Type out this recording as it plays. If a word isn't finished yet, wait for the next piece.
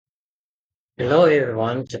Hello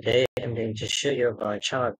everyone, today I'm going to show you about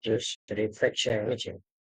child abuse reflection imaging.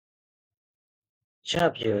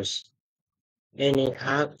 Child abuse, any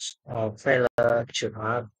act or failure to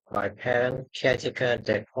act by parent, caretaker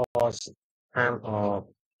that cause harm or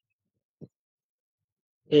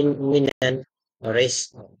imminent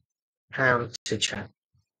risk of harm to child.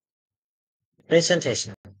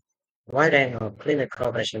 Presentation, wide range of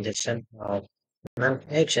clinical presentation of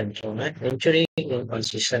non-action trauma injury in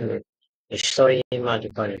consistent with history,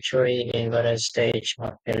 multiple injury in various stage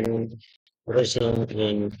of healing, bruising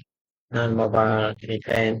in non-mobile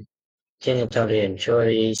event, genital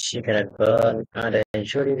injury, cigarette burn, other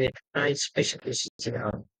injury with high specificity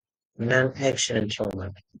of non-accident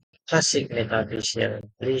trauma. Classic metaphysical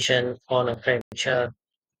lesion on a fracture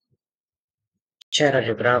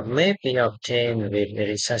radiograph may be obtained with the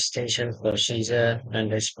resuscitation procedure and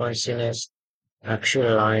responsiveness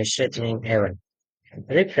actualized threatening event.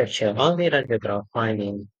 Reflection on the radiograph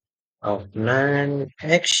finding of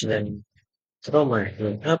non-accident trauma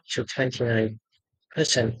in up to 29%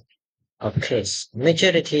 of cases.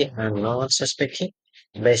 Majority are not suspected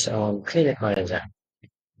based on clinical exam.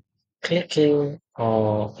 Clicking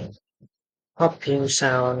or popping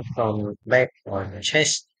sound from back or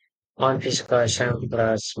chest on physical sound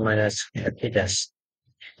plus minus capitas.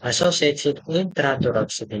 Associated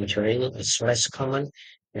intrathoracic injury is less common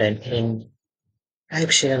than in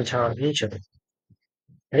accidental injury.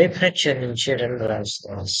 Rib fracture in children less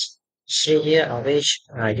than 3 years of age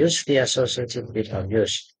are usually associated with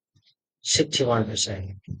abuse,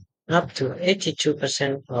 61%. Up to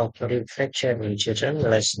 82% of rib fracture in children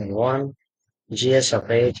less than 1 years of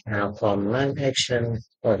age are from non-accident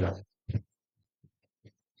trauma.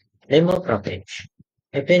 Demographic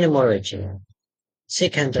epidemiology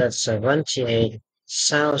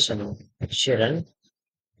 678,000 children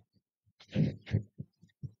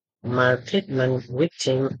maltreatment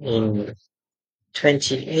victims in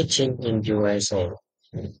 2018 in USA.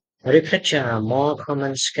 Rib fracture are more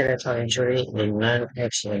common skeletal injury in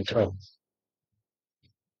non-accident trauma.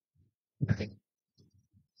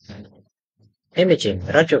 Imaging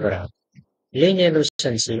radiograph. Linear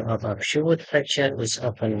lucency of acute fracture is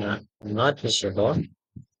often not visible.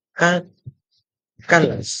 Cal-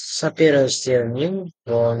 Callus superior new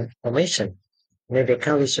bone formation may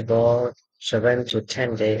become visible 7 to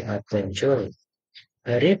 10 days after injury.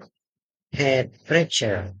 A rib head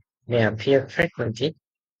fracture may appear frequently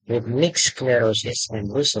with mixed sclerosis and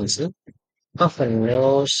lucency, often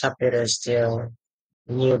no superior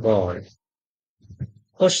new bone.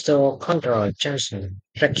 Osteochondral junction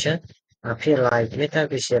fracture appear like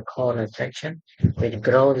metaphyseal corner fracture with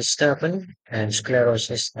growth disturbance and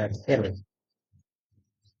sclerosis at healing.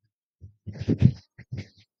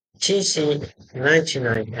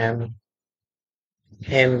 TC99M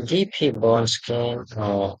MDP bone scan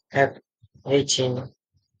or F18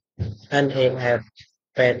 NAF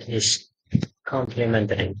PET is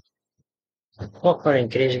complementary. For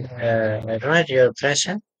increasing radial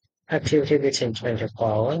pressure activity within 24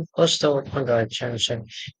 hours, osteochondral junction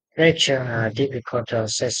fracture are difficult to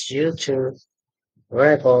assess due to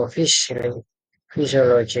variable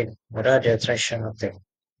physiologic radial traction of the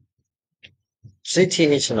CT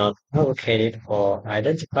is not allocated for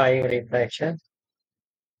identifying reflection,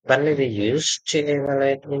 but may be used to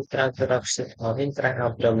evaluate intrathoracic or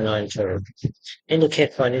intra-abdominal injury.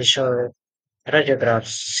 Indicate for initial radiograph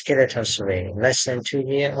skeletal survey, less than 2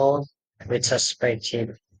 year old with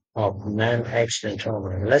suspected of non-accident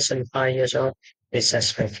trauma, less than 5 years old with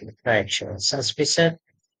suspected fracture. Suspicion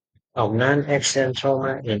of non-accident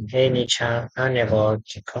trauma in any child unable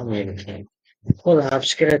to communicate. Follow-up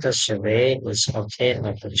skeletal survey is obtained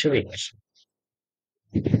after 2 weeks.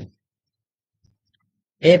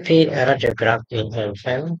 AP radiograph in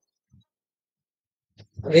infant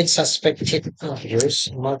with suspected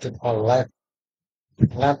abuse, multiple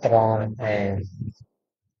lateral and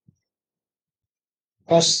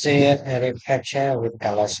posterior fracture with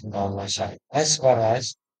callus on one side, as well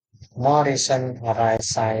as more recent right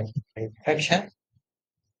side fracture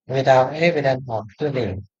without evidence of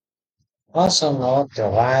healing. Also note the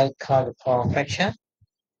right clavicle fracture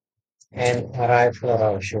and right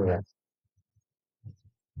floral sugar.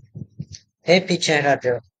 AP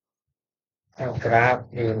radiograph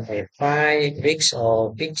in a 5 weeks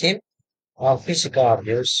old victim of physical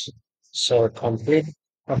abuse, so complete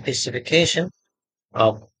opacification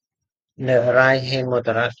of the right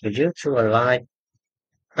hemothorax due to a light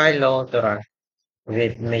pylothorax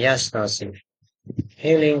with megastasis.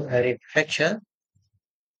 Healing a rib fracture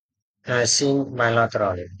seen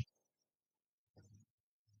bilaterally.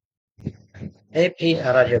 AP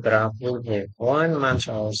radiograph will give 1 month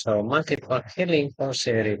also multiple healing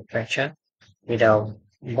posterior fracture without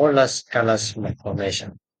bolus callus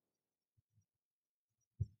malformation.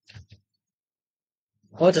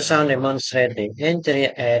 Ultrasound demonstrates the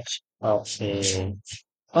anterior edge of the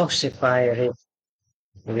ossify rib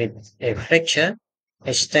with a fracture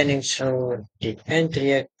extending through the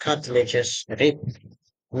anterior cartilaginous rib,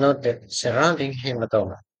 not the surrounding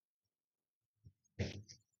hematoma.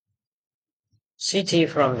 CT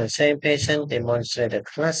from the same patient demonstrated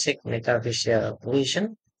classic metaphyseal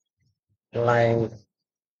lesion, lying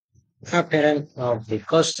apparent of the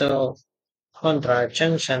costal chondral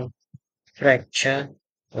junction fracture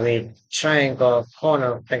with triangle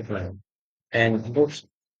corner fragment and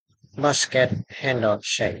basket handle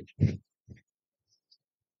shape.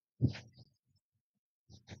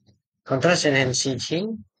 Contrast enhanced CT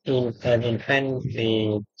in an infant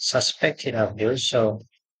with suspected abuse, so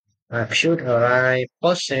acute ori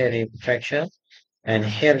posterior fracture and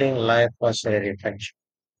healing life posterior fracture.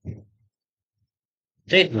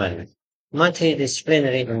 Treatment.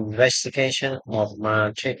 Multidisciplinary investigation of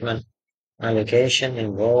maltreatment allegation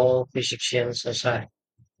involve physicians, society,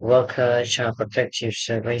 worker, child protective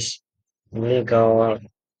service, legal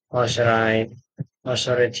authority,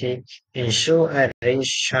 authority ensure at-risk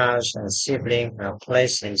child and sibling are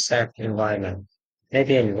placed in safe environment.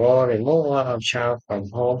 Maybe involve removal of child from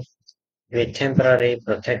home with temporary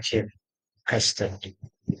protective custody.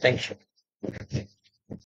 Thank you.